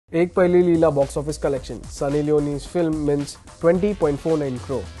Ek Paheli Leela box office collection. Sunny Leone's film wins 20.49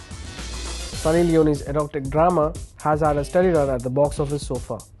 crore. Sunny Leone's erotic drama has had a steady run at the box office so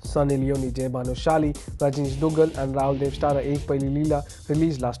far. Sunny Leone, Jay Shali, Rajneesh Duggal and Rahul Dev starrer Ek Paheli Leela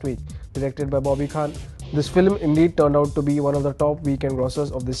released last week. Directed by Bobby Khan, this film indeed turned out to be one of the top weekend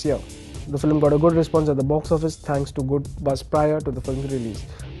grossers of this year. The film got a good response at the box office thanks to good buzz prior to the film's release.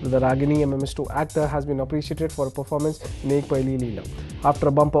 The Ragini MMS2 actor has been appreciated for a performance in Ek Paheli Leela. After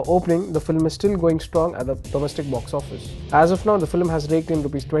a bumper opening, the film is still going strong at the domestic box office. As of now, the film has raked in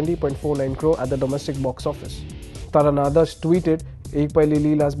Rs 20.49 crore at the domestic box office. Taran Adarsh tweeted Ek Paheli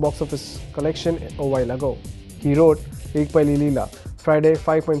Leela's box office collection a while ago. He wrote, Ek Paheli Leela, Friday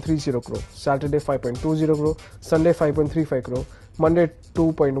 5.30 crore, Saturday 5.20 crore, Sunday 5.35 crore, Monday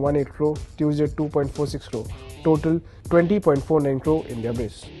 2.18 crore, Tuesday 2.46 crore, total 20.49 crore in their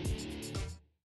base.